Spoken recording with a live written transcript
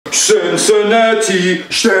Cincinnati,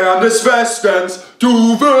 Stern des Westens,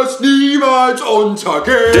 du wirst niemals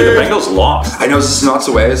untergehen. Dude, the Bengals lost. I know this is not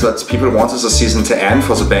the way that people want this season to end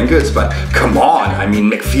for the Bengals, but come on, I mean,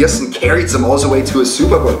 McPherson carried them all the way to a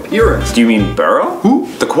Super Bowl appearance. Do you mean Burrow? Who?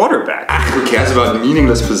 The quarterback. Who cares about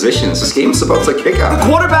meaningless positions? This game's about the kicker.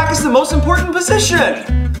 Quarterback is the most important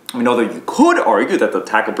position. I mean, although you could argue that the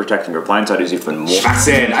tackle protecting your blind side is even more.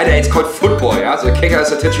 Schwachsinn, Alter, it's called football, yeah? The kicker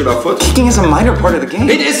is a titular foot. Kicking is a minor part of the game.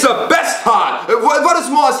 It is the best part! What is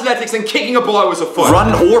more athletics than kicking a ball with a foot?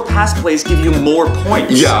 Run or pass plays give you more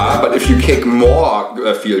points. Yeah, but if you kick more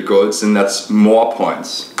field goals, then that's more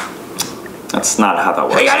points. That's not how that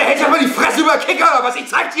works. Hey, Alter, hält doch mal die Fresse über Kicker oder was? Ich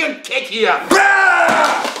zeig dir einen Kick hier!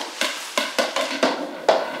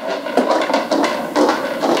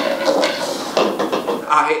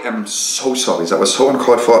 I am so sorry. That was so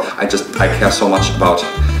uncalled for. I care so much about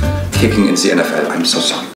kicking in the NFL. I'm so sorry.